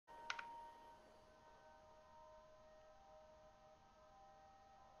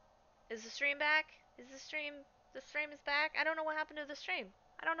Is the stream back? Is the stream is back? I don't know what happened to the stream.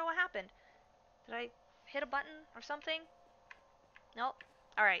 I don't know what happened. Did I hit a button or something? Nope.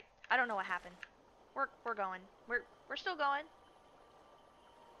 Alright. I don't know what happened. We're going. We're still going.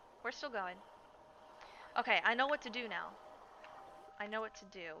 We're still going. Okay, I know what to do now. I know what to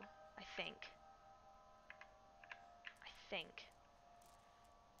do. I think. I think.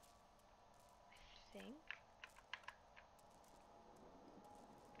 I think.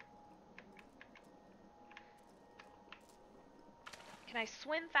 Can I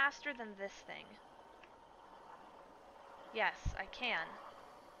swim faster than this thing? Yes, I can.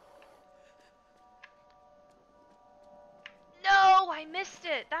 No, I missed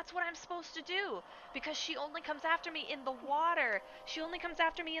it. That's what I'm supposed to do. Because she only comes after me in the water. She only comes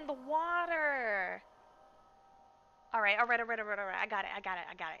after me in the water. Alright. I got it. I got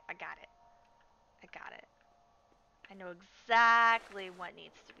it. I know exactly what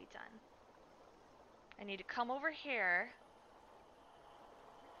needs to be done. I need to come over here.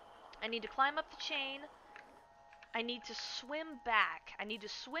 I need to climb up the chain. I need to swim back. And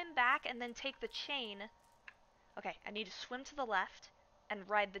then take the chain. Okay, I need to swim to the left and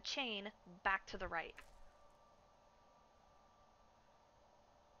ride the chain back to the right.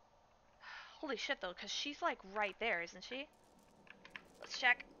 Holy shit, though, because she's, like, right there, isn't she? Let's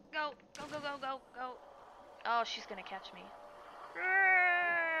check. Go. Oh, she's gonna catch me.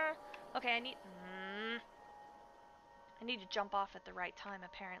 Okay, I need to jump off at the right time,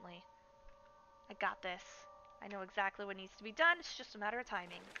 apparently. I got this. I know exactly what needs to be done. It's just a matter of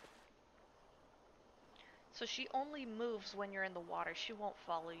timing. So she only moves when you're in the water. She won't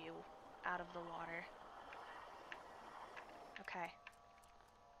follow you out of the water. Okay.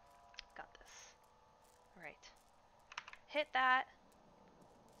 Got this. Alright. Hit that.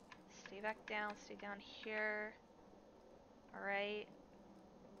 Stay back down. Stay down here. Alright.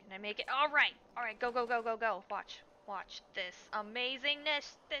 Can I make it? Alright. Alright, go. Watch this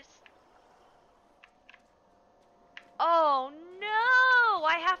amazingness. This. Oh no!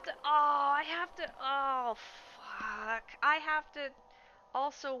 Oh fuck. I have to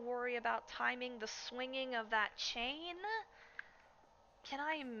also worry about timing the swinging of that chain. Can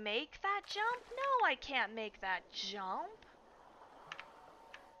I make that jump? No, I can't make that jump.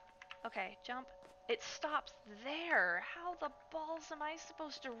 Okay, jump. It stops there. How the balls am I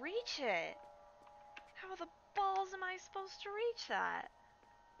supposed to reach it? How the balls am I supposed to reach that?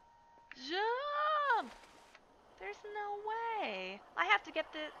 Jump! There's no way. I have to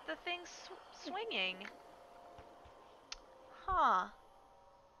get the thing swinging. Huh.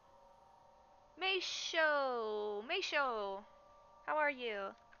 Meisho! How are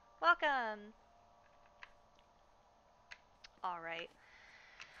you? Welcome! Alright.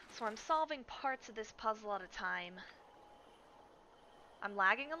 So I'm solving parts of this puzzle at a time. I'm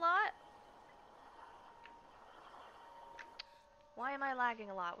lagging a lot? Why am I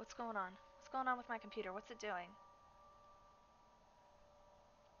lagging a lot? What's going on? What's going on with my computer? What's it doing?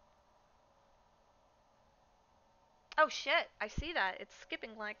 Oh shit, I see that. It's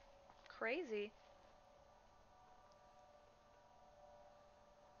skipping like crazy.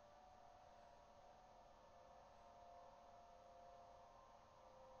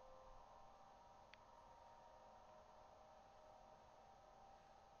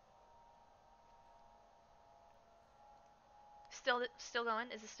 Still going?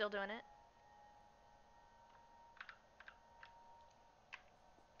 Is it still doing it?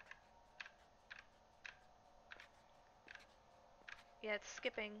 Yeah, it's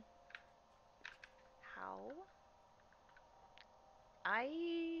skipping. How?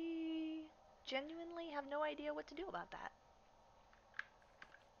 I genuinely have no idea what to do about that.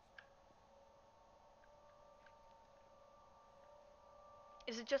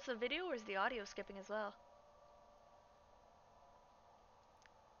 Is it just the video or is the audio skipping as well?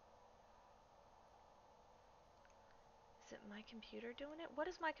 Is it my computer doing it? What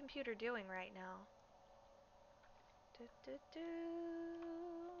is my computer doing right now?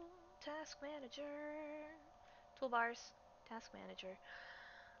 Task manager. Toolbars. Task manager.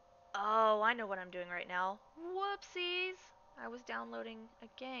 Oh, I know what I'm doing right now. Whoopsies! I was downloading a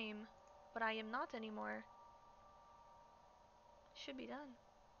game, but I am not anymore. Should be done.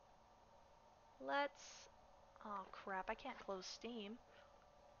 Let's... Oh crap, I can't close Steam.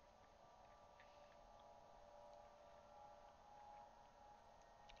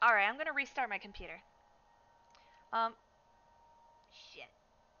 Alright, I'm gonna restart my computer. Shit.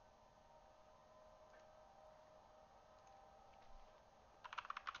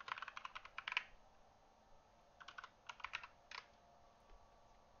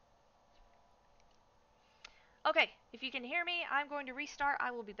 Okay, if you can hear me, I'm going to restart.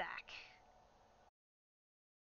 I will be back.